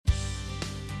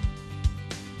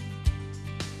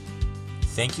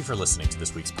Thank you for listening to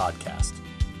this week's podcast.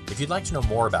 If you'd like to know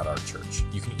more about our church,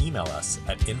 you can email us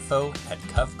at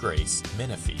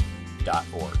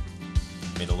info@covgracemenifee.org.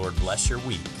 May the Lord bless your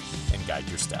week and guide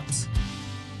your steps.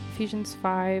 Ephesians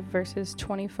 5, verses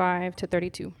 25 to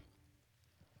 32.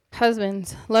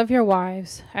 Husbands, love your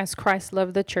wives, as Christ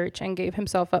loved the church and gave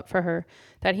himself up for her,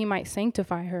 that he might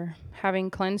sanctify her, having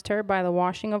cleansed her by the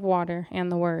washing of water and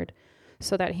the word,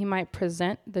 so that he might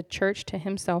present the church to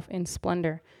himself in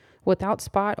splendor, without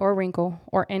spot or wrinkle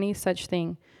or any such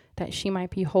thing, that she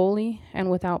might be holy and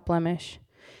without blemish.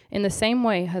 In the same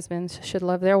way, husbands should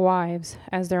love their wives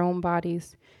as their own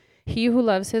bodies. He who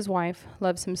loves his wife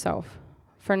loves himself.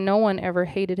 For no one ever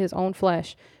hated his own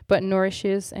flesh, but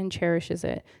nourishes and cherishes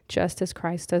it, just as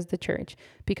Christ does the church,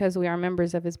 because we are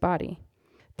members of his body.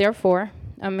 Therefore,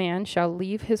 a man shall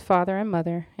leave his father and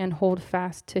mother, and hold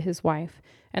fast to his wife,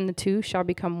 and the two shall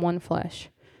become one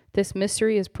flesh. This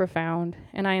mystery is profound,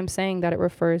 and I am saying that it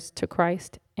refers to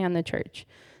Christ and the church.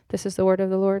 This is the word of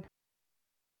the Lord.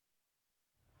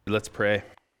 Let's pray.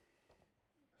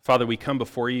 Father, we come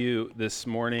before you this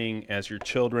morning as your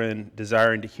children,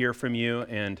 desiring to hear from you,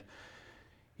 and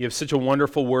you have such a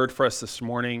wonderful word for us this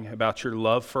morning about your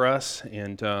love for us.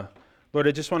 And Lord,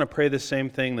 I just want to pray the same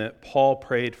thing that Paul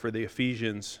prayed for the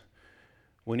Ephesians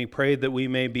when he prayed that we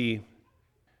may be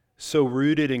so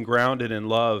rooted and grounded in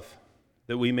love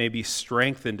that we may be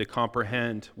strengthened to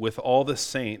comprehend with all the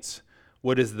saints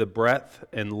what is the breadth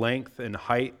and length and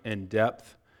height and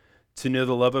depth, to know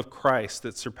the love of Christ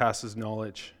that surpasses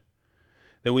knowledge,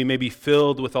 that we may be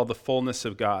filled with all the fullness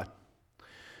of God.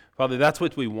 Father, that's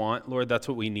what we want, Lord, that's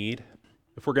what we need.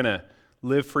 If we're going to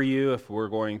live for you, if we're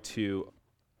going to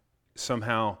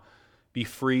somehow be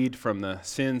freed from the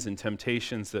sins and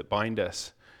temptations that bind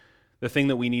us, the thing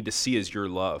that we need to see is your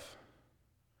love.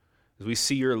 As we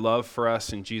see your love for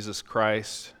us in Jesus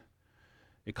Christ,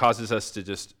 it causes us to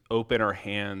just open our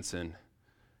hands and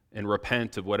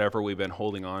repent of whatever we've been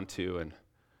holding on to, and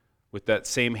with that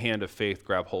same hand of faith,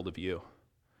 grab hold of you.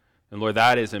 And Lord,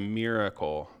 that is a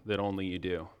miracle that only you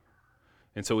do.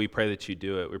 And so we pray that you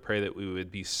do it. We pray that we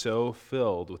would be so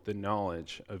filled with the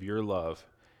knowledge of your love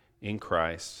in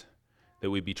Christ that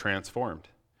we'd be transformed.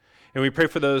 And we pray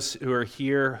for those who are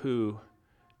here who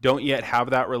don't yet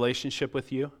have that relationship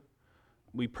with you.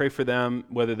 We pray for them,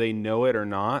 whether they know it or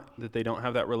not, that they don't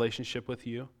have that relationship with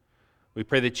you. We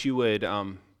pray that you would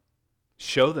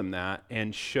show them that,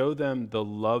 and show them the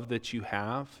love that you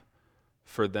have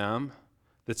for them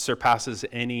that surpasses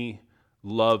any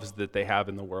loves that they have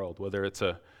in the world, whether it's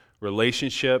a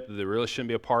relationship that they really shouldn't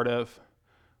be a part of,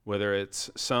 whether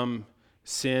it's some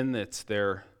sin that's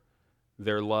their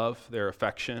love, their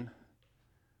affection.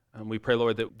 We pray,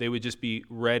 Lord, that they would just be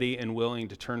ready and willing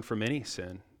to turn from any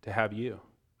sin to have you,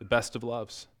 the best of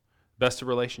loves, best of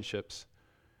relationships.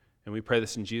 And we pray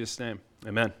this in Jesus' name.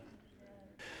 Amen.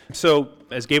 So,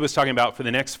 as Gabe was talking about, for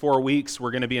the next 4 weeks, we're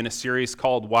going to be in a series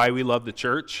called Why We Love the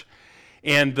Church.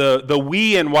 And the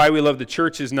we and why we love the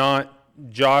church is not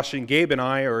Josh and Gabe and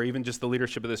I, or even just the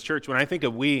leadership of this church. When I think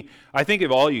of we, I think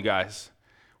of all you guys.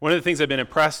 One of the things I've been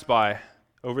impressed by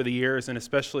over the years, and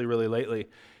especially really lately,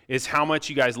 is how much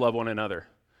you guys love one another.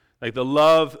 Like, the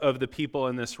love of the people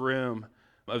in this room,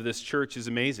 of this church, is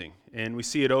amazing. And we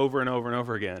see it over and over and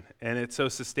over again. And it's so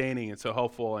sustaining and so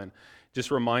helpful, and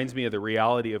just reminds me of the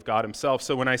reality of God himself.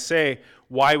 So when I say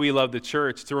why we love the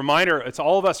church, it's a reminder, it's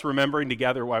all of us remembering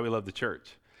together why we love the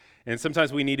church. And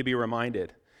sometimes we need to be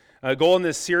reminded. A goal in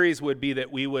this series would be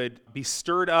that we would be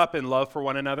stirred up in love for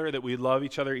one another, that we love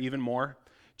each other even more.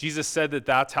 Jesus said that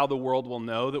that's how the world will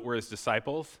know that we're his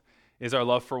disciples, is our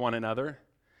love for one another.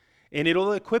 And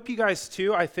it'll equip you guys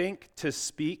too, I think, to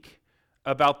speak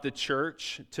about the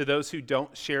church to those who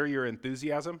don't share your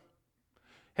enthusiasm.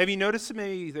 Have you noticed that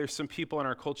maybe there's some people in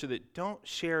our culture that don't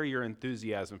share your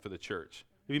enthusiasm for the church?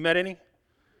 Have you met any?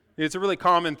 It's a really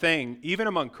common thing, even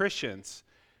among Christians,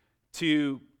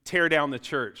 to tear down the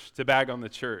church, to bag on the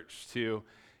church, to,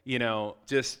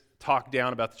 just talk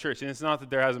down about the church. And it's not that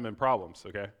there hasn't been problems,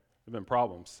 okay? There have been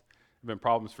problems. There have been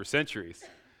problems for centuries.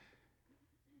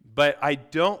 But I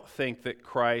don't think that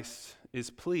Christ is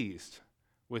pleased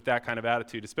with that kind of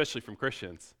attitude, especially from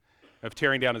Christians, of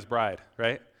tearing down his bride,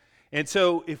 right? And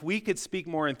so if we could speak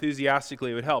more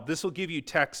enthusiastically, it would help. This will give you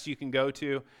texts you can go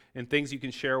to and things you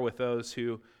can share with those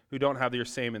who don't have your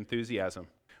same enthusiasm.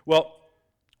 Well,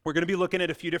 we're going to be looking at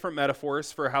a few different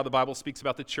metaphors for how the Bible speaks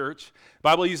about the church. The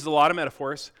Bible uses a lot of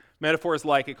metaphors. Metaphors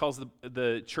like, it calls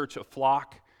the church a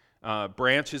flock,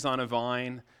 branches on a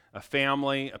vine, a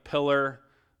family, a pillar,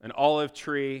 an olive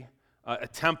tree, a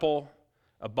temple,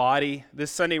 a body. This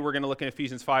Sunday we're going to look in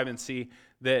Ephesians 5 and see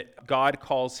that God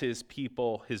calls his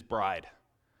people his bride.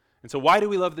 And so why do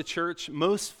we love the church?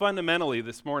 Most fundamentally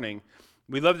this morning,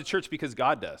 we love the church because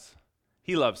God does.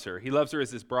 He loves her. He loves her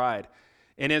as his bride.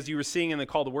 And as you were seeing in the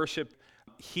call to worship,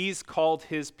 he's called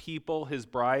his people his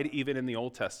bride even in the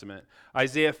Old Testament.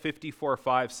 Isaiah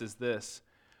 54:5 says this,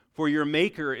 "For your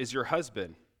maker is your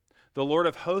husband. The Lord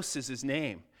of hosts is his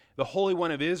name. The Holy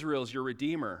One of Israel is your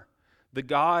Redeemer. The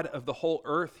God of the whole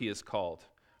earth he is called.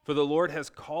 For the Lord has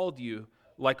called you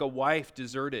like a wife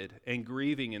deserted and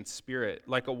grieving in spirit,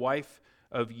 like a wife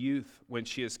of youth when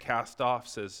she is cast off,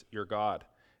 says your God."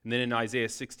 And then in Isaiah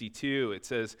 62, it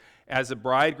says, "As a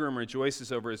bridegroom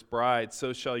rejoices over his bride,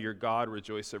 so shall your God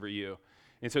rejoice over you."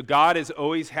 And so God has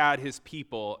always had his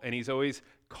people, and he's always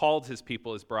called his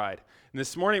people his bride. And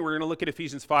this morning, we're going to look at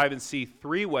Ephesians 5 and see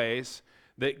 3 ways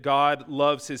that God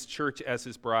loves his church as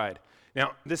his bride.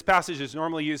 Now, this passage is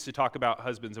normally used to talk about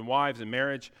husbands and wives and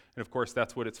marriage, and of course,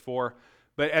 that's what it's for.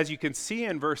 But as you can see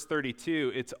in verse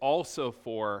 32, it's also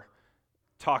for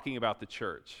talking about the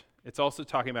church. It's also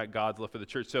talking about God's love for the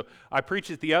church. So I preached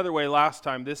it the other way last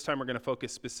time. This time we're going to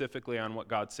focus specifically on what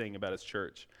God's saying about his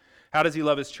church. How does he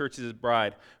love his church as his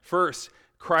bride? First,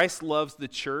 Christ loves the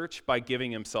church by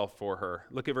giving himself for her.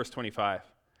 Look at verse 25.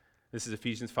 This is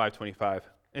Ephesians 5:25.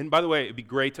 And by the way, it'd be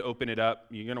great to open it up.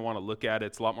 You're going to want to look at it.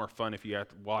 It's a lot more fun if you have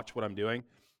to watch what I'm doing,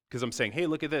 because I'm saying, hey,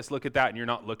 look at this, look at that, and you're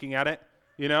not looking at it.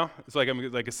 You know, it's like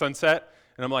I'm like a sunset,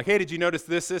 and I'm like, hey, did you notice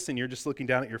this, and you're just looking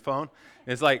down at your phone.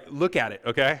 And it's like, look at it,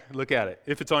 okay? Look at it.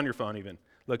 If it's on your phone even,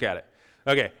 look at it.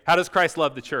 Okay, how does Christ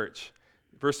love the church?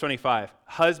 Verse 25,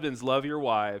 "Husbands, love your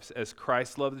wives as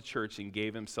Christ loved the church and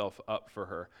gave himself up for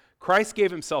her." Christ gave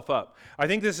himself up. I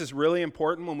think this is really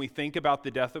important when we think about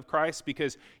the death of Christ,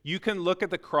 because you can look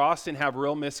at the cross and have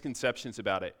real misconceptions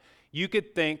about it. You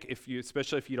could think,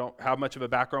 especially if you don't have much of a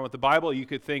background with the Bible, you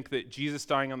could think that Jesus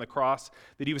dying on the cross,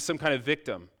 that he was some kind of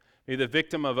victim, maybe the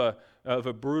victim of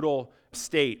a brutal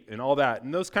state and all that.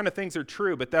 And those kind of things are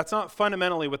true, but that's not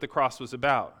fundamentally what the cross was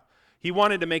about. He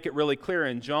wanted to make it really clear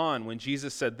in John when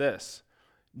Jesus said this,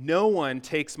 "No one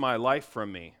takes my life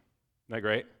from me." Isn't that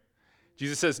great?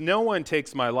 Jesus says, "No one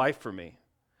takes my life from me.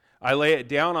 I lay it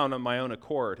down on my own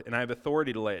accord, and I have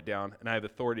authority to lay it down, and I have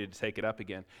authority to take it up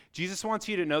again." Jesus wants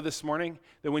you to know this morning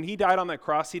that when he died on that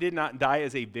cross, he did not die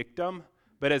as a victim,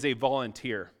 but as a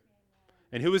volunteer.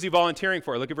 And who was he volunteering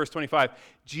for? Look at verse 25.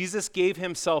 Jesus gave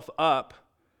himself up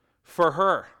for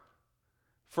her.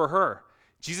 For her.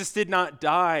 Jesus did not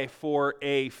die for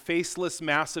a faceless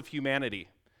mass of humanity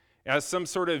as some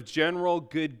sort of general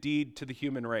good deed to the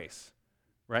human race,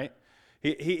 right?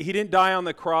 He didn't die on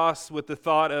the cross with the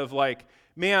thought of like,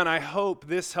 man, I hope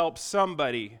this helps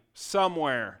somebody,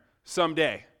 somewhere,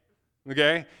 someday,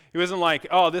 okay? He wasn't like,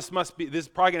 oh, this is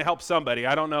probably going to help somebody,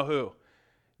 I don't know who.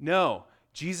 No,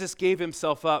 Jesus gave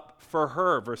himself up for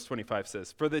her, verse 25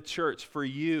 says, for the church, for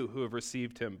you who have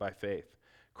received him by faith.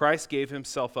 Christ gave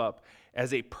himself up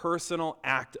as a personal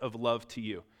act of love to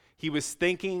you. He was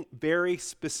thinking very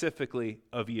specifically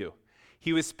of you.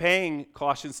 He was paying,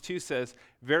 Colossians 2 says,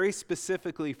 very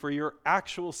specifically for your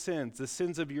actual sins, the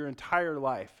sins of your entire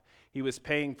life. He was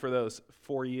paying for those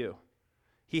for you.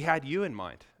 He had you in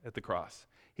mind at the cross.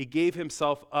 He gave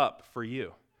himself up for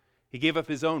you. He gave up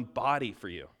his own body for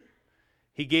you.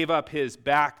 He gave up his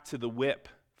back to the whip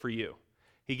for you.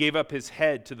 He gave up his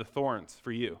head to the thorns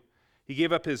for you. He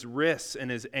gave up his wrists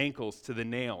and his ankles to the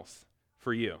nails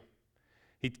for you.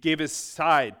 He gave his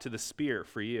side to the spear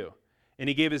for you. And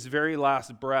he gave his very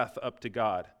last breath up to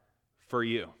God for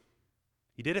you.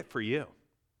 He did it for you.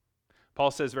 Paul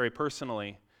says very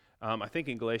personally, I think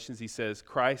in Galatians he says,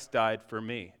 Christ died for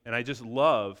me. And I just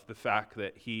love the fact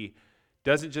that he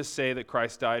doesn't just say that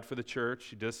Christ died for the church.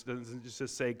 He doesn't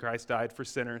just say Christ died for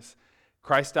sinners.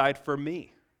 Christ died for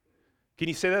me. Can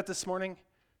you say that this morning?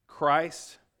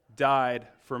 Christ died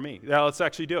for me. Now let's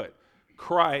actually do it.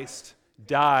 Christ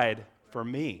died for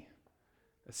me.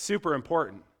 It's super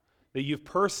important that you've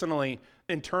personally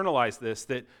internalized this,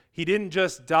 that he didn't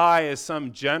just die as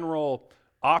some general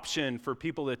option for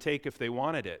people to take if they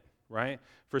wanted it, right?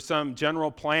 For some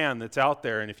general plan that's out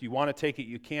there, and if you want to take it,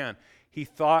 you can. He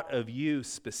thought of you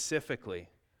specifically.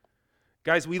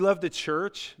 Guys, we love the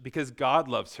church because God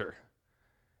loves her,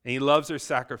 and he loves her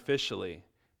sacrificially.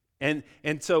 And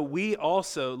so we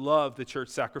also love the church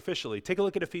sacrificially. Take a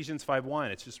look at Ephesians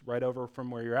 5:1. It's just right over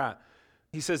from where you're at.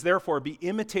 He says, therefore, be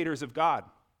imitators of God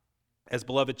as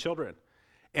beloved children,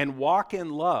 and walk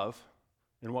in love.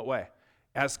 In what way?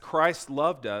 As Christ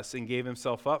loved us and gave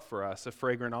himself up for us, a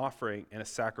fragrant offering and a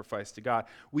sacrifice to God.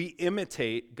 We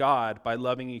imitate God by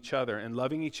loving each other and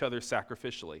loving each other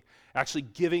sacrificially, actually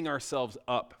giving ourselves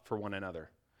up for one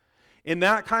another. In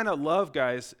that kind of love,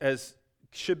 guys, as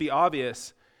should be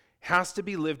obvious, has to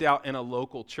be lived out in a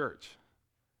local church.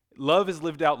 Love is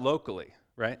lived out locally,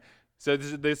 right? So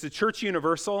there's the Church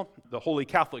Universal, the Holy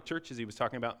Catholic Church, as he was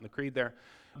talking about in the creed there.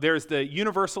 There's the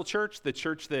Universal Church, the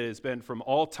church that has been from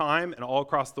all time and all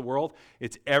across the world.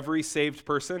 It's every saved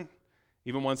person,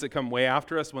 even ones that come way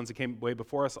after us, ones that came way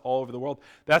before us, all over the world.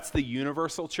 That's the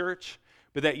Universal Church.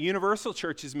 But that Universal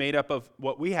Church is made up of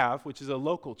what we have, which is a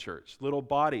local church, little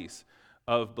bodies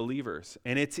of believers.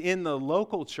 And it's in the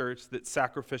local church that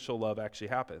sacrificial love actually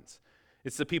happens.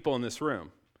 It's the people in this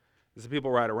room. It's the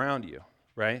people right around you,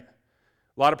 right?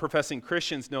 A lot of professing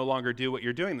Christians no longer do what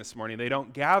you're doing this morning. They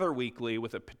don't gather weekly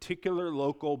with a particular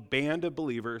local band of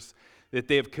believers that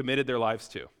they have committed their lives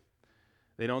to.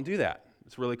 They don't do that.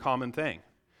 It's a really common thing.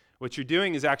 What you're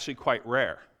doing is actually quite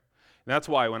rare. And that's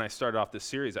why when I started off this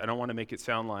series, I don't want to make it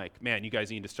sound like, man, you guys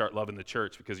need to start loving the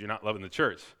church because you're not loving the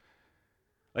church.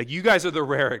 Like, you guys are the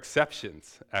rare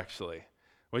exceptions, actually.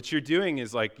 What you're doing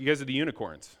is like, you guys are the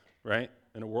unicorns, right?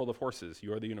 In a world of horses,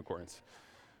 you are the unicorns.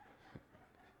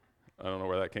 I don't know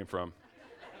where that came from.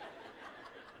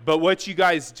 But what you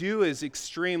guys do is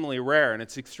extremely rare, and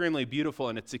it's extremely beautiful,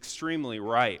 and it's extremely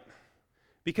right.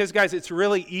 Because, guys, it's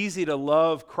really easy to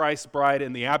love Christ's bride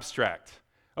in the abstract.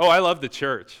 Oh, I love the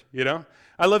church, you know?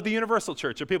 I love the universal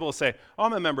church. Or people will say, oh,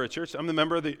 I'm a member of church. I'm a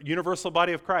member of the universal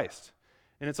body of Christ.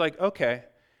 And it's like, okay.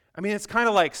 I mean, it's kind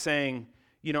of like saying,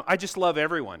 you know, I just love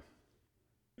everyone.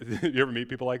 You ever meet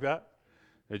people like that?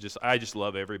 I just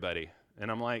love everybody.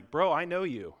 And I'm like, bro, I know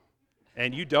you.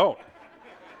 And you don't.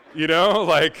 You know,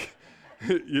 like,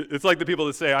 it's like the people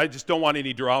that say, I just don't want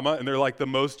any drama, and they're like the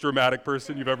most dramatic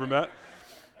person you've ever met.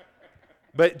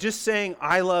 But just saying,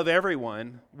 I love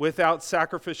everyone, without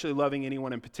sacrificially loving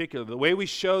anyone in particular. The way we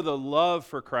show the love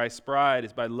for Christ's bride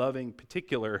is by loving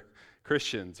particular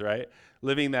Christians, right?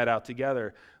 Living that out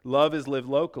together. Love is lived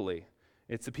locally.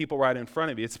 It's the people right in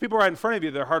front of you. It's the people right in front of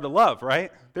you that are hard to love,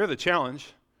 right? They're the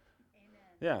challenge.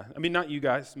 Amen. Yeah, I mean, not you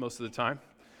guys most of the time.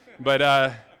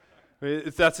 But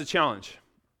that's a challenge.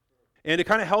 And to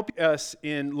kind of help us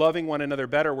in loving one another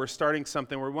better, we're starting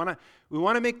something where we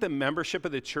want to make the membership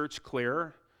of the church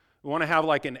clearer. We want to have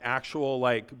like an actual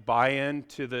like buy-in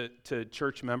to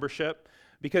church membership,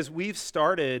 because we've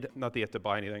started, not that you have to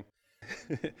buy anything,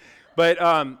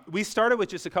 but we started with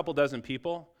just a couple dozen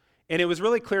people, and it was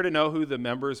really clear to know who the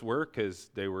members were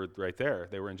because they were right there.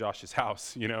 They were in Josh's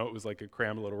house, you know, it was like a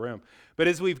crammed little room. But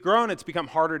as we've grown, it's become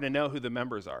harder to know who the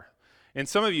members are. And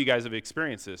some of you guys have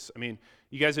experienced this. I mean,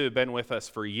 you guys who have been with us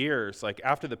for years, like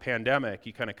after the pandemic,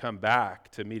 you kind of come back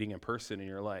to meeting in person and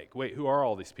you're like, wait, who are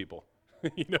all these people?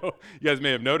 You know, you guys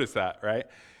may have noticed that, right?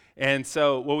 And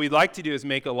so what we'd like to do is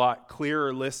make a lot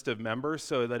clearer list of members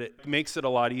so that it makes it a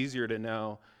lot easier to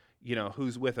know, you know,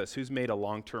 who's with us, who's made a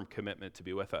long-term commitment to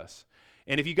be with us.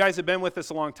 And if you guys have been with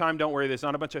us a long time, don't worry, there's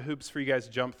not a bunch of hoops for you guys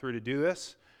to jump through to do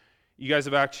this. You guys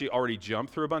have actually already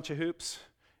jumped through a bunch of hoops.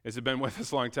 As you've been with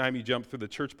us a long time, you jumped through the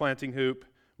church planting hoop,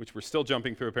 which we're still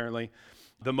jumping through apparently,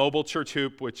 the mobile church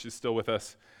hoop, which is still with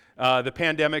us, the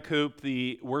pandemic hoop,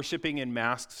 the worshiping in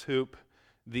masks hoop,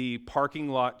 the parking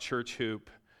lot church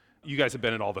hoop. You guys have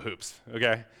been in all the hoops,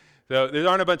 okay? So there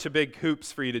aren't a bunch of big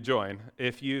hoops for you to join.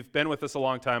 If you've been with us a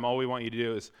long time, all we want you to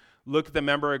do is look at the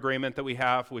member agreement that we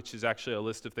have, which is actually a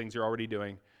list of things you're already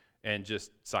doing, and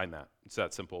just sign that. It's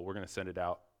that simple. We're going to send it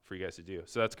out for you guys to do.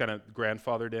 So that's kind of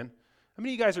grandfathered in. How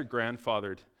many of you guys are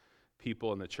grandfathered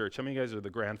people in the church? How many of you guys are the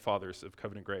grandfathers of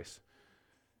Covenant Grace?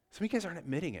 Some of you guys aren't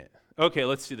admitting it. Okay,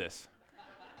 let's do this.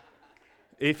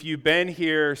 If you've been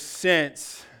here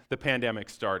since the pandemic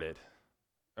started,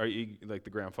 are you like the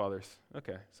grandfathers?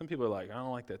 Okay. Some people are like, I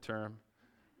don't like that term.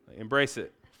 Like, embrace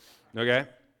it. Okay?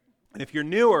 And if you're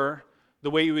newer,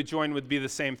 the way you would join would be the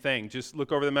same thing. Just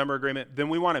look over the member agreement. Then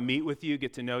we want to meet with you,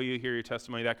 get to know you, hear your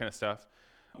testimony, that kind of stuff.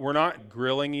 We're not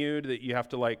grilling you that you have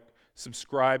to like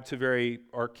subscribe to very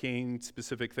arcane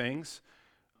specific things.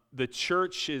 The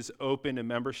church is open to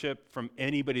membership from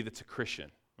anybody that's a Christian,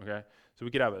 okay? So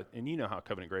we could have and you know how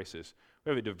Covenant Grace is. We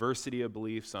have a diversity of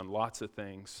beliefs on lots of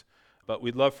things, but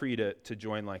we'd love for you to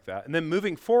join like that. And then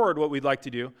moving forward, what we'd like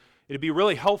to do, it'd be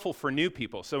really helpful for new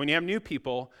people. So when you have new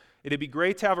people, it'd be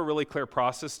great to have a really clear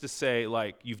process to say,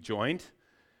 like, you've joined,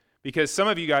 because some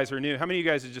of you guys are new. How many of you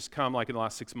guys have just come like in the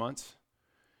last 6 months?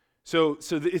 So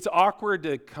it's awkward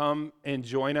to come and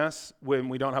join us when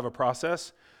we don't have a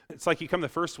process. It's like you come the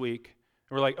first week,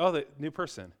 and we're like, oh, the new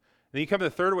person. Then you come the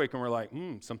third week, and we're like,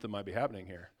 something might be happening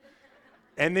here.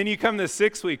 And then you come the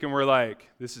sixth week, and we're like,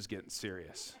 this is getting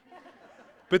serious.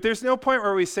 But there's no point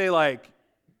where we say, like,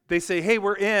 they say, hey,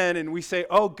 we're in, and we say,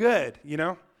 oh, good, you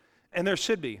know? And there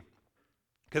should be.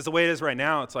 Because the way it is right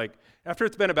now, it's like, after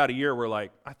it's been about a year, we're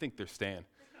like, I think they're staying.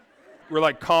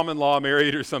 like common law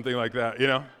married or something like that, you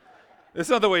know? It's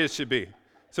not the way it should be.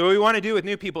 So what we want to do with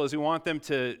new people is we want them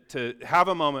to have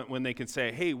a moment when they can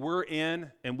say, hey, we're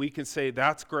in, and we can say,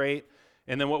 that's great.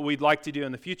 And then what we'd like to do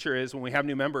in the future is when we have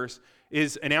new members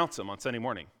is announce them on Sunday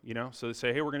morning, you know? So they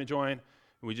say, hey, we're going to join.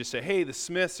 And we just say, hey, the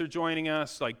Smiths are joining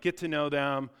us. Like, get to know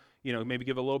them. You know, maybe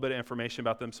give a little bit of information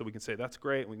about them so we can say, that's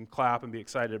great. We can clap and be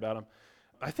excited about them.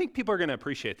 I think people are going to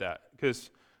appreciate that because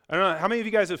I don't know, how many of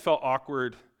you guys have felt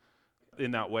awkward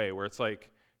in that way where it's like,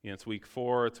 you know, it's week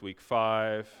 4, it's week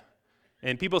 5,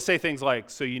 and people say things like,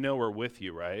 so you know we're with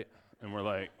you, right? And we're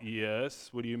like, yes,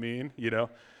 what do you mean? You know?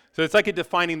 So it's like a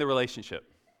defining the relationship.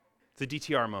 It's a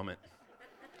DTR moment.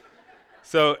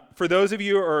 So for those of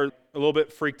you who are a little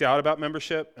bit freaked out about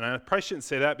membership, and I probably shouldn't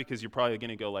say that because you're probably going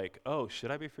to go like, oh, should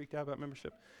I be freaked out about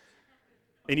membership?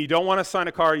 And you don't want to sign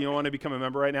a card, you don't want to become a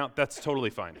member right now, that's totally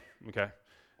fine, okay?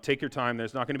 Take your time.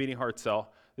 There's not going to be any hard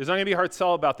sell. There's not going to be a hard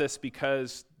sell about this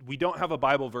because we don't have a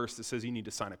Bible verse that says you need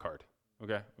to sign a card,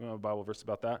 okay? We don't have a Bible verse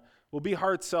about that. We'll be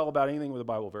hard sell about anything with a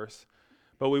Bible verse,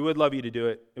 but we would love you to do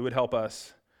it. It would help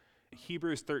us.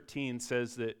 Hebrews 13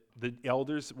 says that the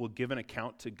elders will give an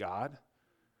account to God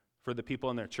for the people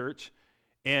in their church,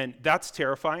 and that's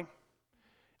terrifying.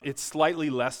 It's slightly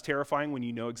less terrifying when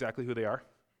you know exactly who they are.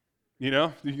 You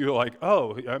know, you're like,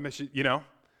 oh, you know.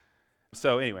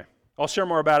 So anyway, I'll share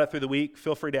more about it through the week.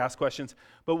 Feel free to ask questions.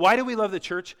 But why do we love the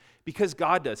church? Because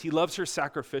God does. He loves her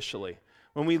sacrificially.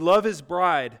 When we love his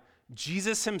bride,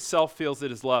 Jesus himself feels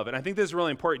it as love. And I think this is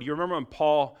really important. You remember when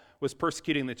Paul was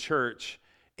persecuting the church,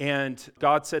 and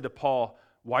God said to Paul,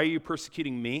 why are you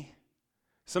persecuting me?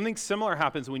 Something similar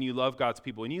happens when you love God's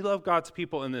people. When you love God's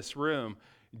people in this room,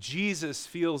 Jesus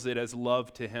feels it as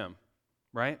love to him,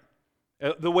 right?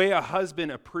 The way a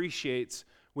husband appreciates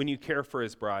when you care for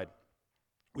his bride.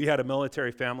 We had a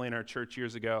military family in our church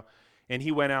years ago, and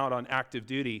he went out on active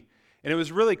duty. And it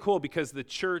was really cool because the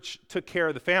church took care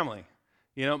of the family,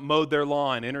 you know, mowed their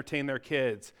lawn, entertained their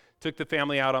kids, took the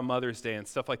family out on Mother's Day and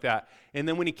stuff like that. And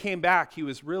then when he came back, he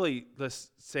was really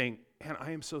just saying, man,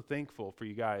 I am so thankful for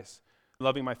you guys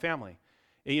loving my family.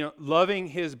 And, you know, loving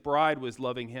his bride was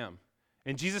loving him.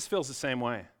 And Jesus feels the same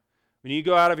way. When you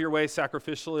go out of your way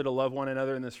sacrificially to love one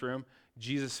another in this room,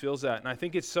 Jesus feels that. And I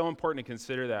think it's so important to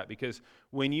consider that because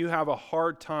when you have a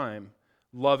hard time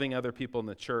loving other people in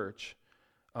the church,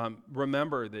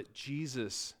 remember that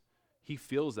Jesus, he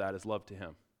feels that as love to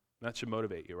him. That should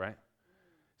motivate you, right?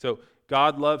 So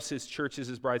God loves his church as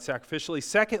his bride sacrificially.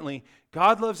 Secondly,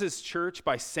 God loves his church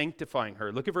by sanctifying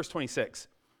her. Look at verse 26.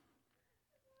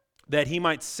 That he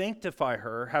might sanctify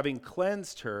her, having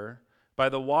cleansed her by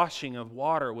the washing of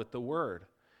water with the word,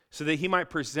 so that he might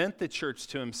present the church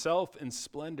to himself in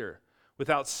splendor,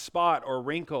 without spot or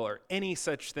wrinkle or any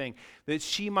such thing, that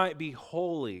she might be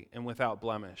holy and without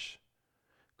blemish.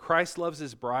 Christ loves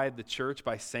his bride, the church,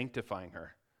 by sanctifying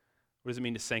her. What does it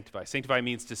mean to sanctify? Sanctify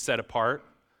means to set apart,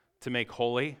 to make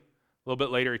holy. A little bit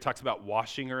later, he talks about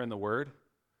washing her in the word.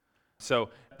 So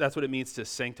that's what it means to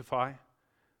sanctify.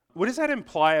 What does that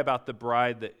imply about the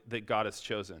bride that God has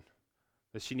chosen?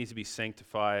 That she needs to be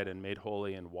sanctified and made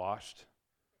holy and washed?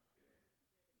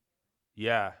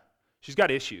 Yeah, she's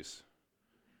got issues.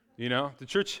 You know, the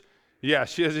church, yeah,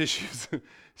 she has issues.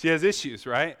 She has issues,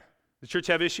 right? The church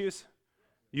have issues?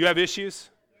 You have issues?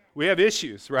 We have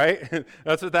issues, right?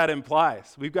 That's what that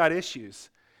implies. We've got issues.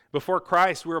 Before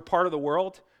Christ, we were a part of the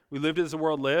world. We lived as the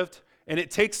world lived. And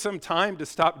it takes some time to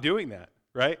stop doing that,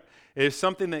 right? It is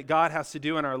something that God has to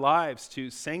do in our lives to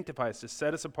sanctify us, to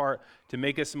set us apart, to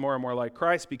make us more and more like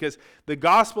Christ. Because the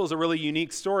gospel is a really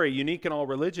unique story, unique in all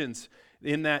religions,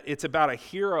 in that it's about a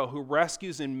hero who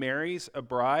rescues and marries a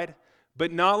bride,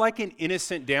 but not like an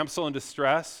innocent damsel in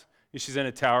distress. She's in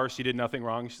a tower, she did nothing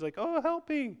wrong. She's like, oh, help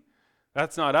me.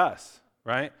 That's not us,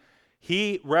 right?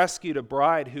 He rescued a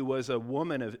bride who was a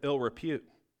woman of ill repute.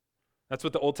 That's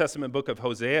what the Old Testament book of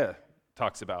Hosea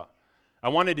talks about. I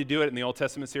wanted to do it in the Old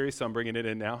Testament series, so I'm bringing it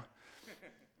in now.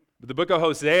 But the book of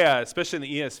Hosea, especially in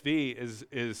the ESV,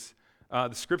 is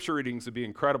the scripture readings would be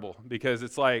incredible because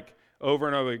it's like over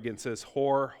and over again says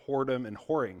whore, whoredom, and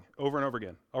whoring over and over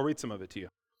again. I'll read some of it to you.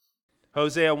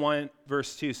 Hosea 1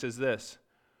 verse 2 says this,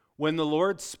 when the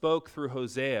Lord spoke through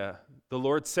Hosea, the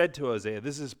Lord said to Hosea,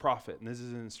 this is his prophet, and this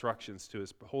is his instructions to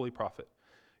his holy prophet,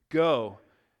 go,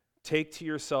 take to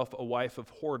yourself a wife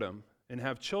of whoredom and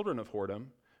have children of whoredom,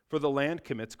 for the land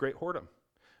commits great whoredom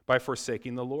by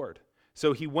forsaking the Lord.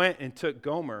 So he went and took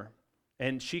Gomer,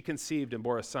 and she conceived and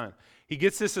bore a son. He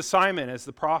gets this assignment as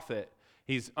the prophet.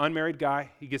 He's an unmarried guy.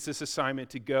 He gets this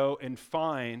assignment to go and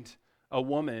find a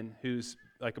woman who's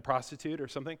like a prostitute or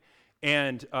something,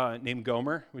 and named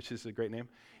Gomer, which is a great name,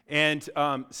 and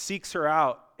seeks her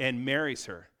out and marries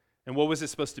her. And what was it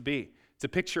supposed to be? It's a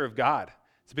picture of God.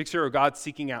 It's a picture of God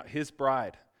seeking out his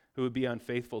bride who would be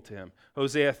unfaithful to him.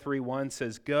 Hosea 3:1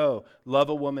 says, "Go, love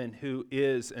a woman who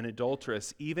is an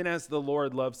adulteress, even as the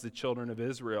Lord loves the children of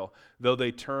Israel, though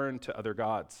they turn to other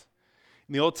gods."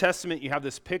 In the Old Testament, you have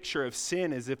this picture of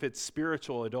sin as if it's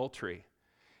spiritual adultery.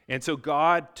 And so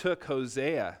God took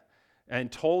Hosea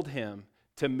and told him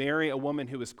to marry a woman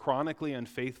who was chronically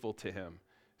unfaithful to him,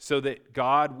 so that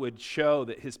God would show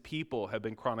that his people have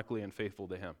been chronically unfaithful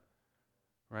to him.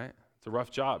 Right? It's a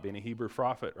rough job being a Hebrew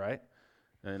prophet, right?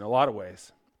 In a lot of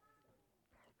ways.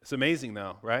 It's amazing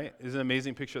though, right? It's an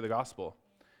amazing picture of the gospel.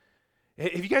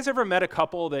 Have you guys ever met a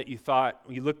couple that you thought,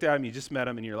 when you looked at them, you just met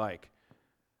them and you're like,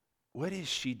 what is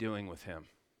she doing with him?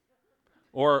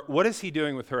 Or what is he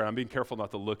doing with her? I'm being careful not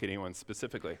to look at anyone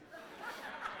specifically.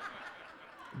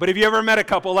 But have you ever met a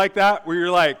couple like that where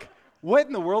you're like, what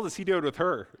in the world is he doing with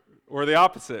her? Or the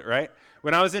opposite, right?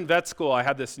 When I was in vet school, I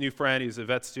had this new friend. He was a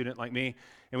vet student like me.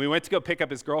 And we went to go pick up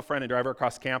his girlfriend and drive her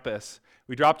across campus.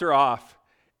 We dropped her off.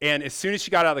 And as soon as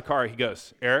she got out of the car, he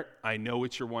goes, "Eric, I know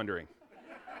what you're wondering."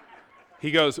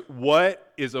 He goes,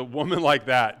 "What is a woman like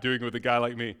that doing with a guy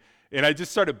like me?" And I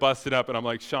just started busting up. And I'm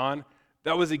like, "Sean,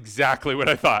 that was exactly what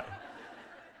I thought."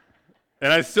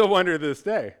 And I still wonder to this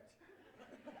day.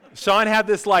 Sean had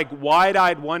this like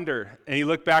wide-eyed wonder. And he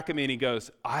looked back at me and he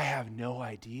goes, "I have no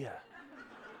idea."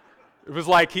 It was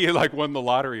like he had like won the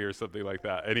lottery or something like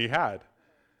that. And he had.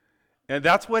 And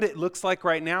that's what it looks like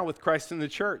right now with Christ in the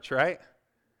church, right?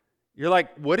 You're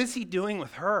like, what is he doing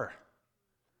with her?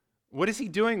 What is he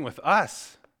doing with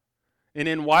us? And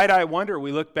in wide-eyed wonder,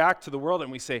 we look back to the world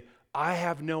and we say, I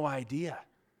have no idea,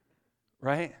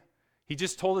 right? He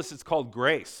just told us it's called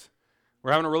grace.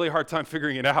 We're having a really hard time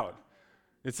figuring it out.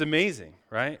 It's amazing,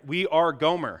 right? We are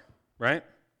Gomer, right?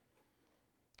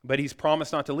 But he's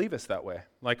promised not to leave us that way.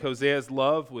 Like Hosea's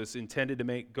love was intended to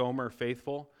make Gomer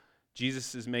faithful,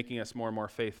 Jesus is making us more and more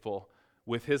faithful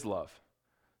with his love.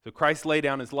 So Christ laid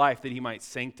down his life that he might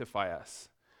sanctify us,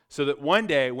 so that one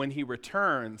day when he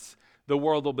returns, the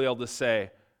world will be able to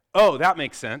say, oh, that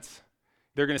makes sense.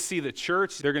 They're going to see the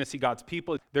church, they're going to see God's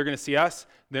people, they're going to see us,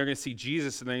 they're going to see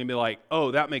Jesus, and they're going to be like,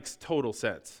 oh, that makes total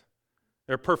sense.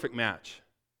 They're a perfect match.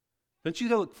 Don't you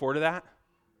look forward to that?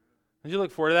 Don't you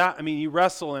look forward to that? I mean, you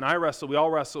wrestle and I wrestle. We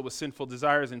all wrestle with sinful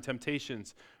desires and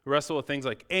temptations. We wrestle with things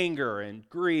like anger and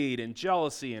greed and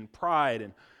jealousy and pride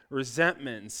and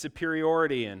resentment and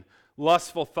superiority and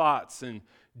lustful thoughts and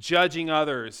judging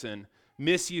others and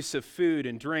misuse of food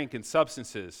and drink and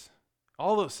substances.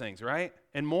 All those things, right?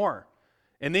 And more.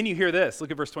 And then you hear this.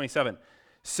 Look at verse 27.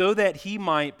 So that he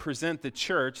might present the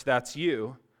church, that's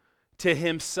you, to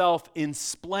himself in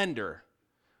splendor,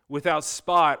 without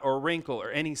spot or wrinkle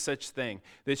or any such thing,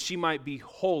 that she might be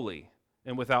holy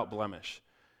and without blemish.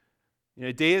 You know,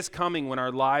 a day is coming when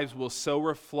our lives will so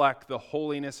reflect the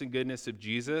holiness and goodness of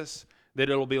Jesus that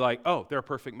it'll be like, oh, they're a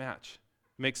perfect match.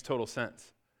 It makes total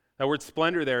sense. That word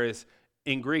splendor there is,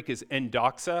 in Greek, is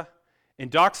endoxa.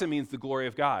 Endoxa means the glory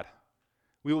of God.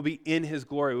 We will be in his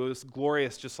glory. We will be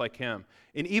glorious just like him.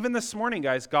 And even this morning,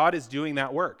 guys, God is doing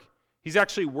that work. He's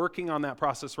actually working on that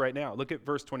process right now. Look at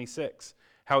verse 26.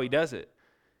 How he does it,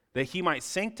 that he might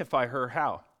sanctify her,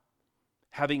 how?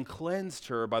 Having cleansed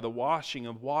her by the washing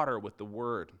of water with the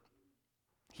word.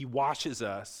 He washes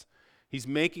us. He's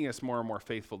making us more and more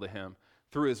faithful to him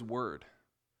through his word.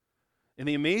 And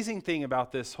the amazing thing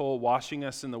about this whole washing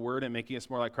us in the word and making us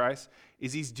more like Christ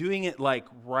is he's doing it like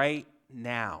right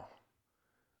now.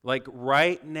 Like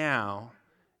right now,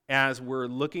 as we're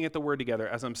looking at the word together,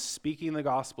 as I'm speaking the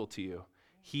gospel to you,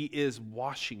 he is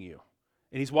washing you.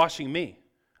 And he's washing me.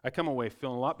 I come away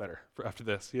feeling a lot better after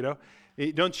this, you know?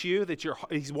 Don't you?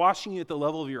 He's washing you at the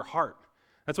level of your heart.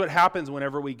 That's what happens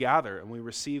whenever we gather and we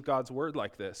receive God's word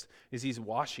like this, is he's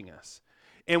washing us.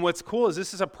 And what's cool is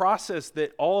this is a process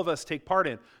that all of us take part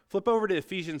in. Flip over to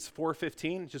Ephesians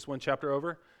 4:15, just one chapter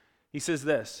over. He says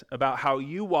this about how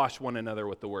you wash one another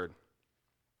with the word.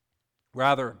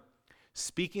 Rather,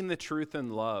 speaking the truth in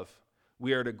love,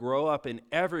 we are to grow up in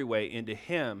every way into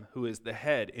him who is the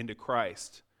head, into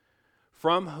Christ,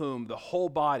 from whom the whole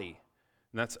body,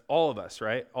 and that's all of us,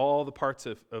 right? All the parts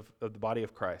of the body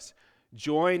of Christ,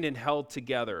 joined and held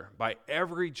together by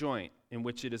every joint in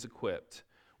which it is equipped.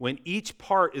 When each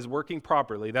part is working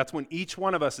properly, that's when each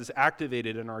one of us is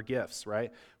activated in our gifts,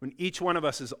 right? When each one of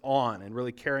us is on and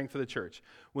really caring for the church.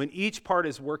 When each part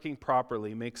is working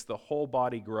properly, makes the whole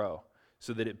body grow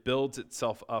so that it builds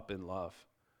itself up in love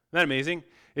that amazing?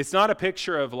 It's not a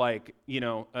picture of like,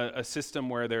 a system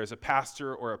where there's a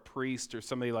pastor or a priest or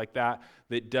somebody like that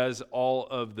does all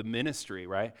of the ministry,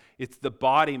 right? It's the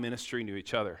body ministering to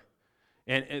each other.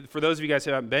 And for those of you guys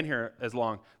who haven't been here as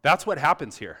long, that's what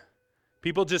happens here.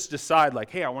 People just decide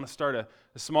like, hey, I want to start a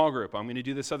small group. I'm going to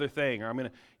do this other thing, or I'm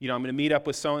going to meet up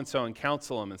with so-and-so and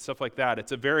counsel them and stuff like that.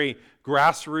 It's a very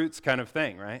grassroots kind of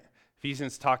thing, right?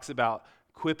 Ephesians talks about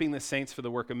equipping the saints for the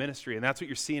work of ministry, and that's what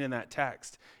you're seeing in that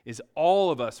text, is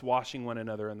all of us washing one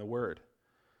another in the Word.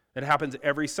 It happens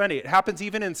every Sunday. It happens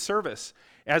even in service.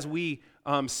 As we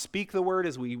speak the Word,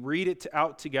 as we read it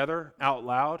out together, out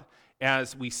loud,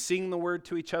 as we sing the Word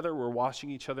to each other, we're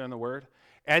washing each other in the Word.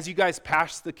 As you guys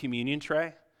pass the communion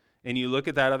tray, and you look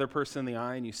at that other person in the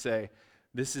eye and you say,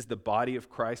 this is the body of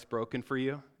Christ broken for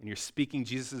you, and you're speaking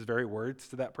Jesus' very words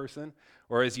to that person,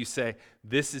 or as you say,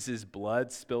 this is his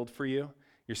blood spilled for you,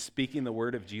 you're speaking the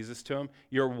word of Jesus to him,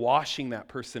 you're washing that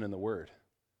person in the Word. Isn't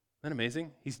that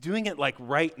amazing? He's doing it like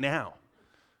right now.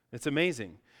 It's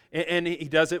amazing. And he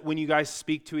does it when you guys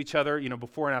speak to each other,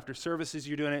 before and after services,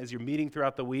 you're doing it. As you're meeting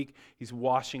throughout the week, he's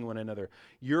washing one another.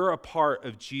 You're a part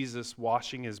of Jesus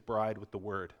washing his bride with the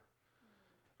Word.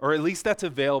 Or at least that's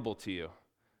available to you.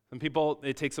 Some people,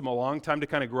 it takes them a long time to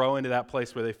kind of grow into that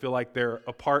place where they feel like they're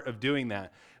a part of doing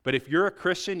that. But if you're a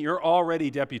Christian, you're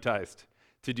already deputized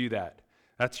to do that.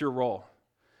 That's your role.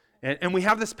 And we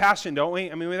have this passion, don't we?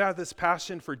 I mean, we have this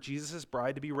passion for Jesus'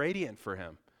 bride to be radiant for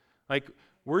him. Like,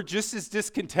 we're just as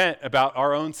discontent about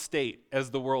our own state as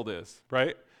the world is,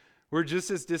 right? We're just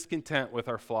as discontent with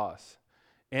our flaws.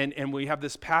 And we have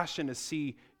this passion to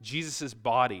see Jesus'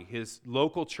 body, his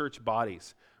local church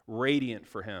bodies, radiant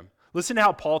for him. Listen to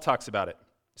how Paul talks about it.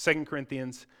 2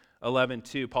 Corinthians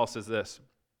 11:2, Paul says this.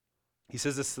 He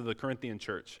says this to the Corinthian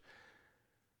church.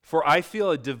 For I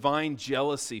feel a divine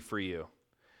jealousy for you,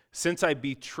 since I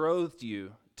betrothed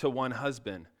you to one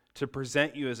husband, to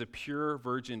present you as a pure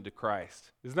virgin to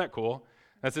Christ. Isn't that cool?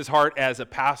 That's his heart as a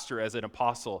pastor, as an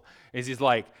apostle. Is he's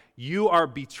like, you are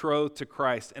betrothed to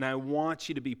Christ, and I want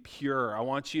you to be pure. I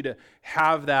want you to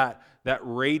have that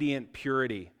radiant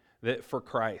purity for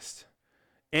Christ.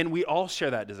 And we all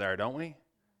share that desire, don't we?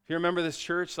 If you remember this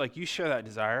church, like you share that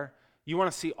desire. You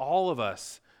want to see all of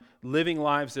us living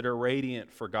lives that are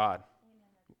radiant for God.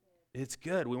 It's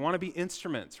good. We want to be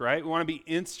instruments, right? We want to be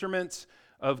instruments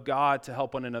of God to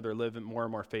help one another live more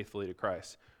and more faithfully to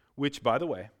Christ, which, by the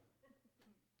way,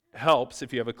 helps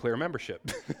if you have a clear membership.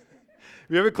 If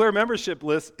you have a clear membership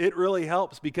list, it really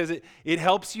helps because it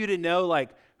helps you to know, like,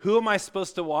 who am I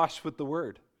supposed to wash with the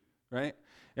Word, right?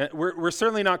 And we're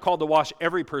certainly not called to wash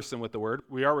every person with the Word.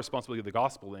 We are responsible to give the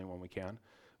gospel to anyone we can.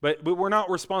 But we're not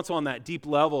responsible on that deep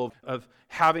level of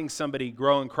having somebody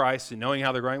grow in Christ and knowing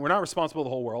how they're growing. We're not responsible to the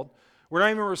whole world. We're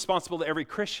not even responsible to every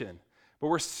Christian. But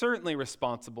we're certainly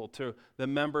responsible to the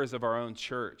members of our own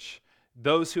church,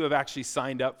 those who have actually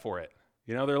signed up for it.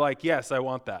 They're like, yes, I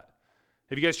want that.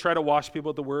 Have you guys tried to wash people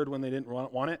with the Word when they didn't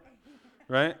want it?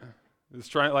 Right? It's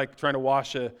trying to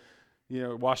wash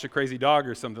a crazy dog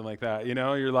or something like that.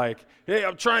 You're like, hey,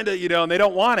 I'm trying to, and they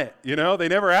don't want it. They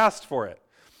never asked for it.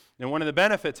 And one of the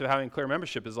benefits of having clear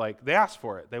membership is like they asked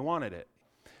for it. They wanted it.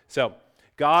 So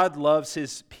God loves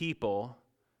his people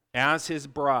as his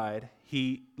bride.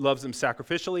 He loves them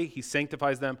sacrificially. He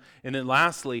sanctifies them. And then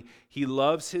lastly, he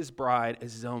loves his bride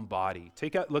as his own body.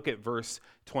 Take a look at verse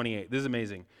 28. This is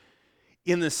amazing.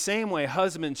 In the same way,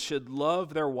 husbands should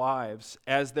love their wives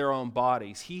as their own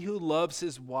bodies. He who loves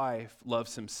his wife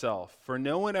loves himself. For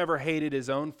no one ever hated his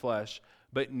own flesh,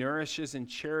 but nourishes and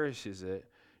cherishes it,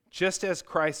 just as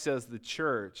Christ does the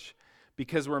church,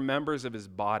 because we're members of his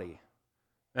body.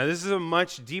 Now, this is a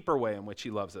much deeper way in which he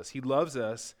loves us. He loves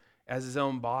us as his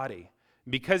own body.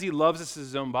 Because he loves us as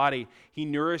his own body, he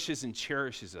nourishes and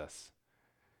cherishes us.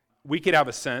 We could have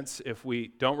a sense, if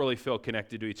we don't really feel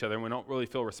connected to each other and we don't really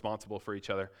feel responsible for each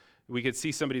other, we could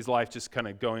see somebody's life just kind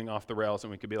of going off the rails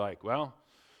and we could be like, well,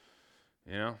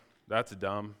 that's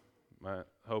dumb. I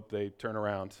hope they turn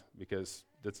around because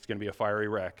that's going to be a fiery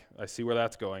wreck. I see where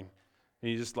that's going.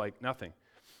 And you just like, nothing.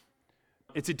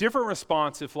 It's a different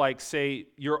response if, like, say,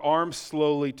 your arm's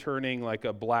slowly turning like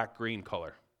a black-green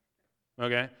color.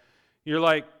 Okay? You're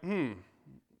like, and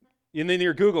then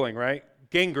you're Googling, right?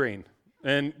 Gangrene.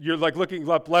 And you're like looking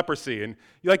up leprosy, and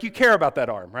you care about that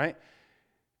arm, right?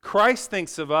 Christ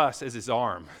thinks of us as his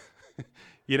arm,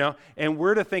 and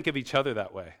we're to think of each other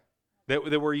that way,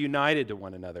 that we're united to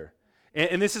one another.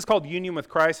 And this is called union with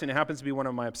Christ, and it happens to be one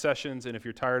of my obsessions, and if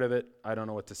you're tired of it, I don't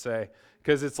know what to say,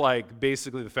 because it's like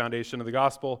basically the foundation of the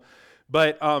gospel.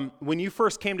 But when you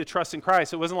first came to trust in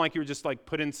Christ, it wasn't like you were just like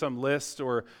put in some list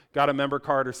or got a member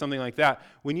card or something like that.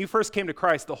 When you first came to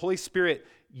Christ, the Holy Spirit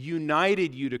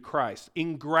united you to Christ,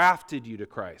 engrafted you to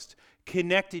Christ,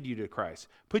 connected you to Christ,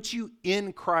 put you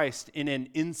in Christ in an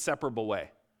inseparable way.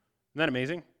 Isn't that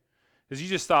amazing? Because you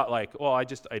just thought like, well, I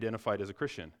just identified as a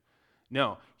Christian.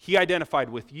 No, he identified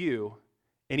with you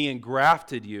and he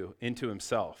engrafted you into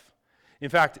himself. In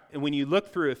fact, when you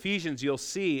look through Ephesians, you'll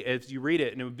see as you read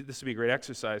it, and this would be a great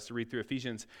exercise to read through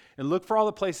Ephesians, and look for all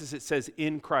the places it says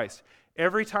in Christ.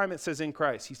 Every time it says in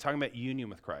Christ, he's talking about union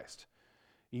with Christ.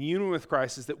 Union with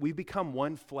Christ is that we become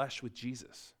one flesh with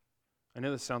Jesus. I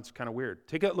know this sounds kind of weird.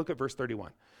 Take a look at verse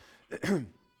 31.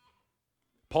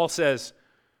 Paul says,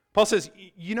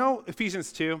 you know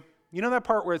Ephesians 2? You know that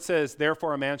part where it says,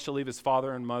 therefore a man shall leave his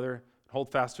father and mother,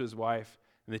 hold fast to his wife,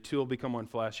 and the two will become one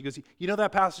flesh. He goes, you know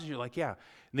that passage? You're like, yeah.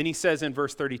 And then he says in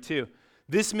verse 32,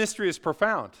 this mystery is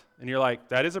profound. And you're like,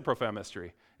 that is a profound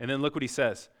mystery. And then look what he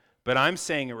says. But I'm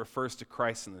saying it refers to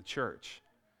Christ and the church.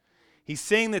 He's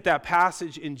saying that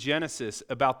passage in Genesis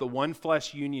about the one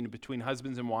flesh union between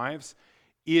husbands and wives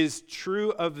is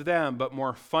true of them, but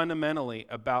more fundamentally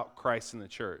about Christ and the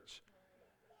church.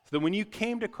 So that when you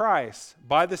came to Christ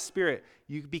by the Spirit,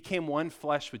 you became one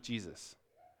flesh with Jesus.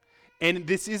 And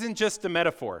this isn't just a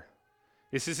metaphor.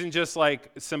 This isn't just like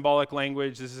symbolic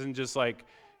language. This isn't just like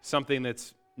something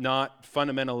that's not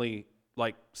fundamentally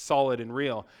like solid and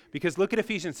real. Because look at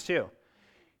Ephesians 2.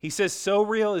 He says, so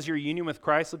real is your union with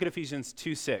Christ. Look at Ephesians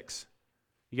 2:6.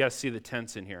 You got to see the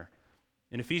tense in here.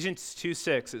 In Ephesians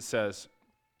 2:6, it says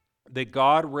that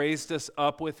God raised us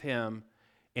up with him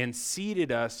and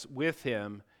seated us with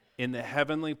him in the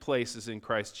heavenly places in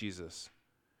Christ Jesus.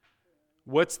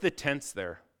 What's the tense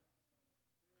there?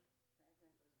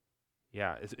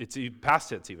 Yeah, it's past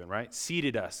tense even, right?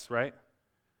 Seated us, right?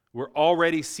 We're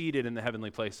already seated in the heavenly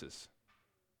places.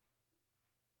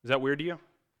 Is that weird to you?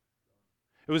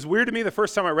 It was weird to me the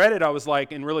first time I read it. I was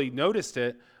like, and really noticed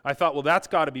it. I thought, well, that's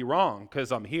got to be wrong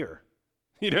because I'm here.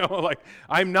 You know, like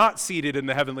I'm not seated in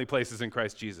the heavenly places in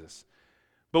Christ Jesus.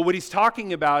 But what he's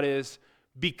talking about is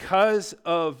because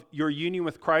of your union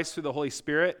with Christ through the Holy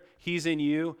Spirit, he's in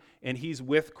you and he's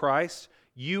with Christ,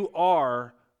 you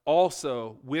are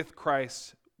also with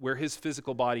Christ where his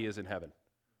physical body is in heaven.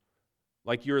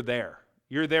 Like you're there.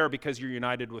 You're there because you're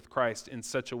united with Christ in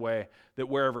such a way that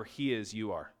wherever he is,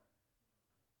 you are.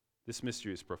 This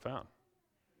mystery is profound,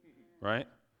 right?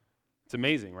 It's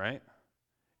amazing, right?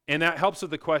 And that helps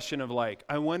with the question of like,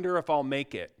 I wonder if I'll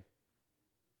make it.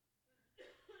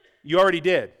 You already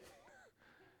did.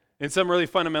 In some really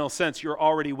fundamental sense, you're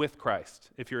already with Christ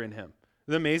if you're in him.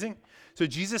 Isn't that amazing? So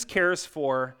Jesus cares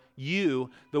for you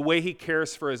the way he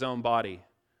cares for his own body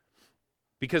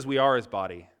because we are his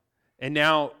body. And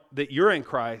now that you're in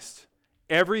Christ,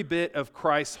 every bit of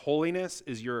Christ's holiness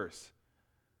is yours.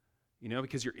 You know,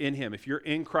 because you're in him. If you're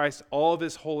in Christ, all of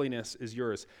his holiness is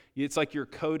yours. It's like you're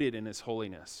coated in his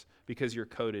holiness because you're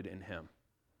coated in him.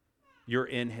 You're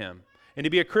in him. And to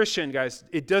be a Christian, guys,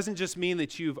 it doesn't just mean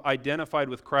that you've identified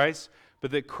with Christ, but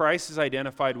that Christ is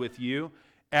identified with you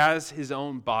as his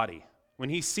own body. When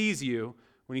he sees you,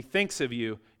 when he thinks of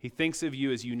you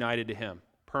as united to him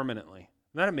permanently.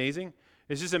 Isn't that amazing?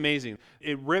 It's just amazing.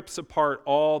 It rips apart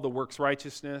all the works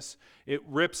righteousness. It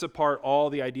rips apart all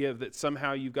the idea that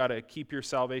somehow you've got to keep your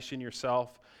salvation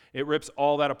yourself. It rips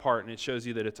all that apart and it shows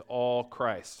you that it's all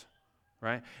Christ,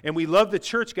 right? And we love the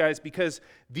church, guys, because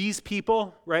these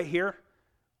people right here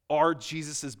are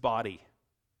Jesus' body.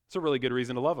 It's a really good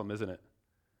reason to love them, isn't it?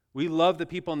 We love the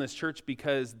people in this church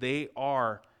because they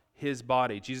are his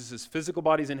body. Jesus' physical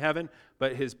body's in heaven,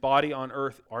 but his body on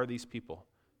earth are these people.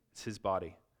 It's his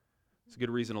body. It's a good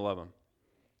reason to love him.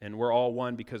 And we're all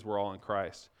one because we're all in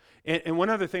Christ. And one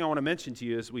other thing I want to mention to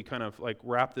you as we kind of like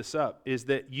wrap this up is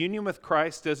that union with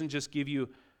Christ doesn't just give you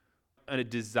a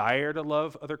desire to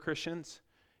love other Christians.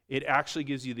 It actually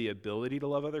gives you the ability to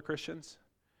love other Christians.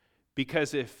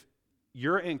 Because if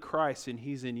you're in Christ and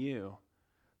he's in you,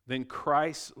 then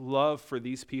Christ's love for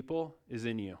these people is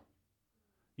in you.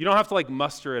 You don't have to like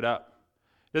muster it up.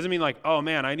 It doesn't mean like, oh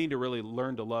man, I need to really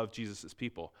learn to love Jesus'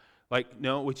 people. Like,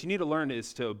 no, what you need to learn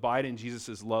is to abide in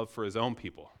Jesus' love for his own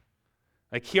people.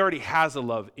 Like, he already has a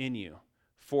love in you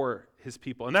for his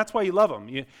people. And that's why you love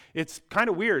him. It's kind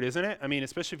of weird, isn't it? I mean,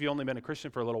 especially if you've only been a Christian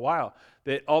for a little while,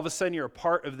 that all of a sudden you're a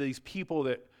part of these people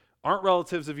that aren't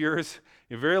relatives of yours,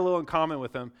 you have very little in common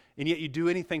with them, and yet you do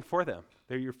anything for them.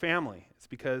 They're your family. It's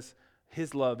because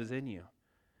his love is in you.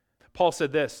 Paul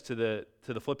said this to the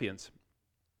Philippians.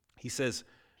 He says,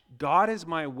 God is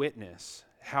my witness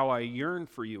how I yearn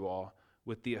for you all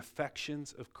with the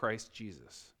affections of Christ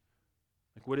Jesus.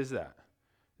 Like, what is that?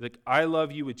 Like, I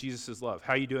love you with Jesus' love.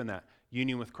 How are you doing that?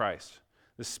 Union with Christ.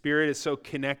 The Spirit is so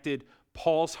connected,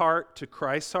 Paul's heart to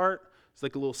Christ's heart. It's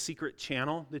like a little secret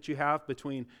channel that you have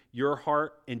between your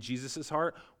heart and Jesus'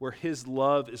 heart, where his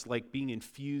love is like being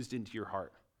infused into your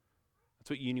heart. That's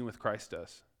what union with Christ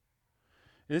does.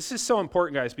 And this is so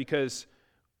important, guys, because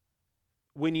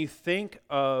when you think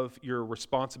of your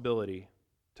responsibility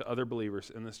to other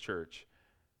believers in this church,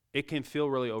 it can feel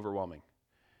really overwhelming.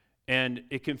 And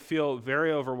it can feel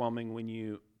very overwhelming when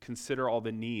you consider all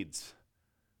the needs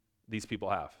these people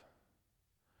have,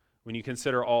 when you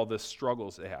consider all the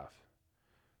struggles they have,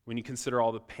 when you consider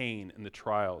all the pain and the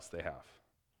trials they have.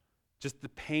 Just the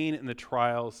pain and the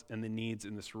trials and the needs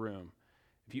in this room,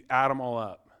 if you add them all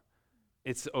up,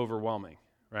 it's overwhelming,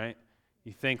 right?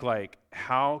 You think like,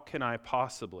 how can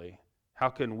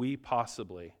we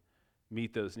possibly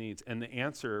meet those needs? And the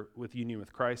answer with union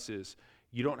with Christ is,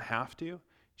 you don't have to.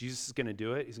 Jesus is going to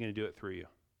do it. He's going to do it through you,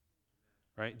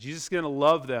 right? Jesus is going to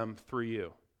love them through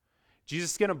you.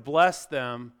 Jesus is going to bless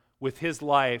them with his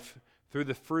life through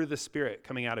the fruit of the Spirit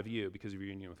coming out of you because of your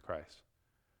union with Christ.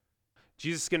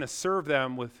 Jesus is going to serve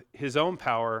them with his own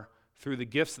power through the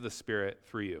gifts of the Spirit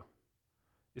through you.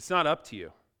 It's not up to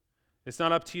you. It's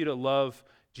not up to you to love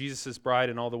Jesus' bride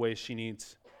in all the ways she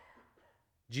needs.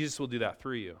 Jesus will do that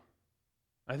through you.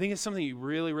 I think it's something you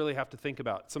really, really have to think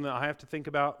about. Something I have to think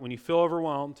about when you feel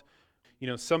overwhelmed. You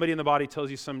know, somebody in the body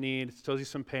tells you some need, tells you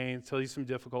some pain, tells you some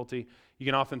difficulty. You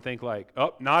can often think like,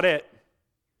 oh, not it,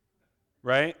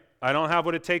 right? I don't have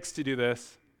what it takes to do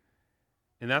this.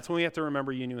 And that's when we have to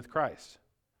remember union with Christ.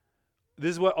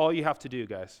 This is what all you have to do,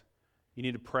 guys. You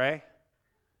need to pray.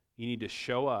 You need to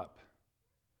show up.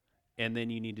 And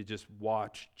then you need to just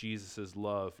watch Jesus'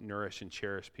 love nourish and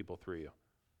cherish people through you.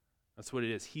 That's what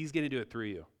it is. He's going to do it through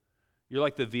you. You're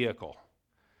like the vehicle.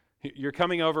 You're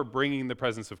coming over bringing the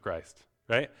presence of Christ,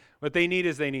 right? What they need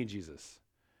is they need Jesus.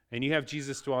 And you have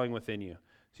Jesus dwelling within you.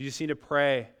 So you just need to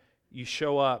pray. You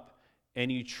show up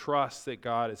and you trust that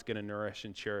God is going to nourish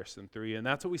and cherish them through you. And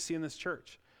that's what we see in this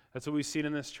church. That's what we've seen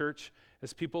in this church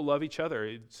as people love each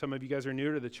other. Some of you guys are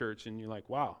new to the church and you're like,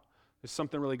 wow, there's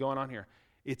something really going on here.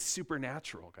 It's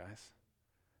supernatural, guys.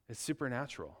 It's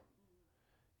supernatural.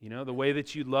 You know, the way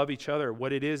that you love each other,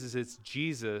 what it is it's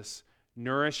Jesus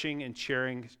nourishing and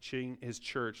cherishing his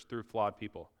church through flawed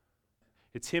people.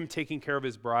 It's him taking care of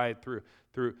his bride through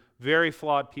very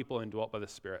flawed people indwelt by the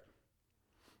Spirit.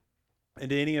 And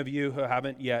to any of you who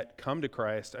haven't yet come to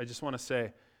Christ, I just want to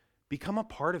say, become a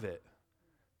part of it.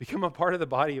 Become a part of the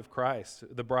body of Christ,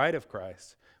 the bride of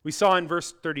Christ. We saw in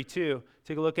verse 32,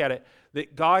 take a look at it,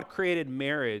 that God created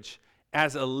marriage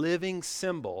as a living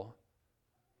symbol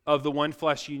of the one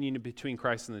flesh union between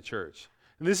Christ and the church.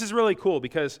 And this is really cool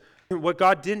because what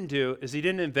God didn't do is he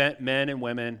didn't invent men and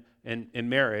women and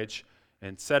marriage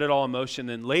and set it all in motion.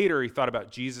 Then later he thought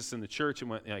about Jesus and the church and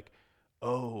went like,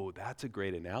 oh, that's a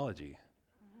great analogy.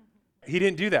 He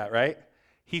didn't do that, right?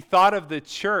 He thought of the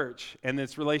church and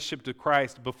its relationship to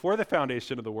Christ before the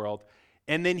foundation of the world,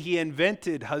 and then he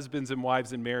invented husbands and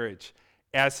wives in marriage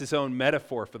as his own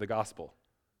metaphor for the gospel.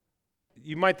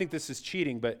 You might think this is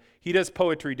cheating, but he does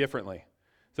poetry differently.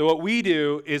 So what we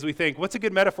do is we think, what's a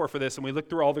good metaphor for this? And we look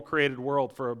through all the created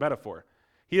world for a metaphor.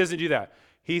 He doesn't do that.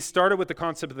 He started with the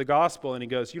concept of the gospel, and he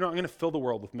goes, I'm going to fill the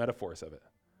world with metaphors of it.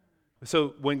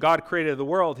 So when God created the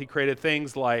world, he created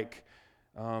things like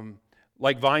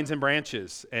vines and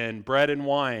branches, and bread and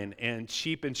wine, and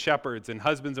sheep and shepherds, and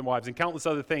husbands and wives, and countless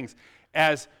other things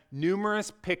as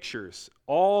numerous pictures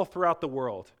all throughout the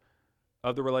world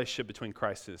of the relationship between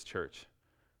Christ and his church.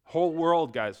 The whole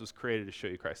world, guys, was created to show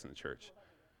you Christ and the church.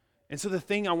 And so the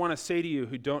thing I want to say to you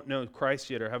who don't know Christ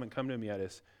yet or haven't come to him yet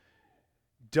is,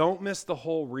 don't miss the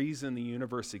whole reason the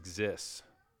universe exists.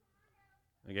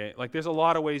 Okay? Like there's a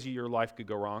lot of ways your life could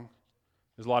go wrong.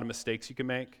 There's a lot of mistakes you can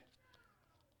make.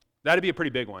 That'd be a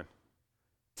pretty big one.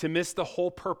 To miss the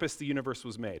whole purpose the universe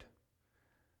was made.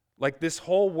 Like this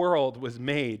whole world was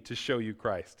made to show you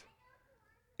Christ.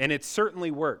 And it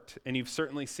certainly worked, and you've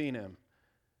certainly seen him.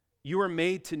 You were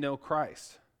made to know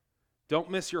Christ. Don't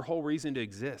miss your whole reason to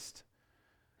exist.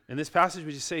 In this passage,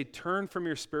 we just say, turn from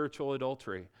your spiritual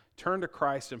adultery. Turn to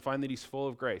Christ and find that he's full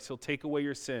of grace. He'll take away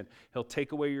your sin. He'll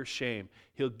take away your shame.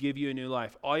 He'll give you a new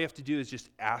life. All you have to do is just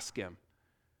ask him.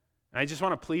 And I just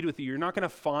want to plead with you, you're not going to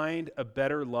find a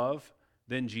better love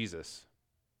than Jesus.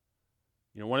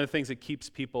 You know, one of the things that keeps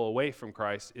people away from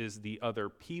Christ is the other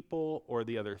people or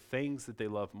the other things that they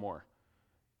love more.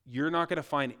 You're not going to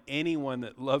find anyone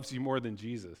that loves you more than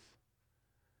Jesus.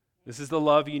 This is the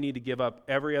love you need to give up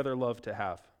every other love to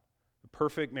have. The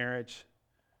perfect marriage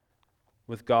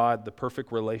with God, the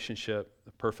perfect relationship,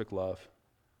 the perfect love.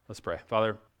 Let's pray.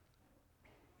 Father,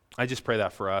 I just pray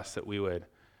that for us, that we would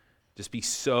just be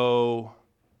so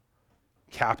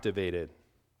captivated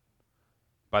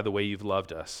by the way you've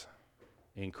loved us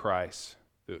in Christ,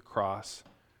 through the cross,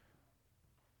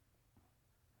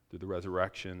 through the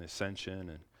resurrection, the ascension,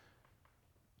 and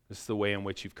this is the way in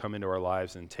which you've come into our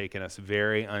lives and taken us,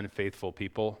 very unfaithful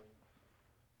people.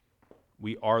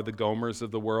 We are the Gomers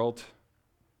of the world,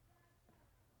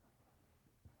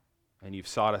 and you've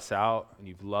sought us out, and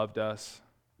you've loved us.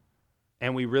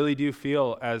 And we really do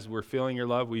feel, as we're feeling your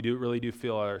love, we really do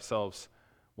feel ourselves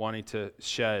wanting to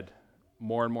shed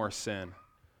more and more sin,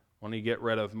 wanting to get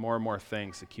rid of more and more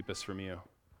things that keep us from you.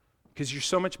 Because you're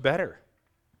so much better.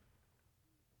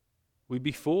 We'd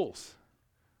be fools.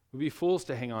 We'd be fools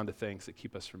to hang on to things that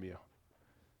keep us from you.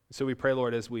 So we pray,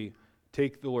 Lord, as we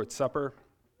take the Lord's Supper,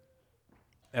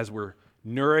 as we're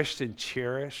nourished and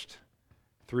cherished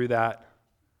through that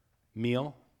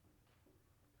meal,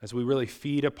 as we really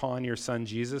feed upon your Son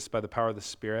Jesus by the power of the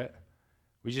Spirit,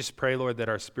 we just pray, Lord, that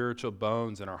our spiritual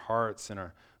bones and our hearts and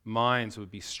our minds would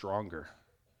be stronger,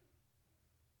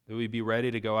 that we'd be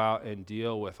ready to go out and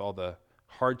deal with all the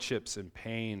hardships and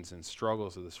pains and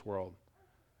struggles of this world,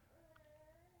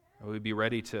 that we'd be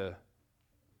ready to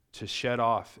shed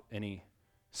off any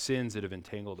sins that have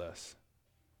entangled us,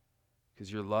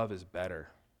 because your love is better.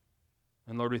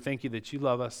 And Lord, we thank you that you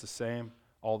love us the same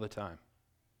all the time.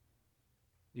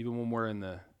 Even when we're in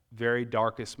the very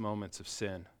darkest moments of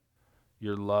sin,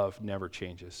 your love never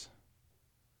changes.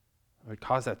 Lord,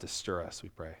 cause that to stir us, we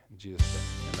pray. In Jesus'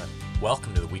 name, amen.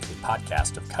 Welcome to the weekly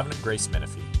podcast of Covenant Grace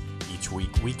Menifee. Each week,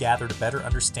 we gather to better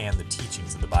understand the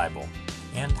teachings of the Bible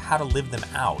and how to live them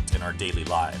out in our daily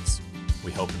lives.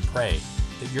 We hope and pray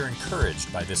that you're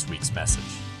encouraged by this week's message.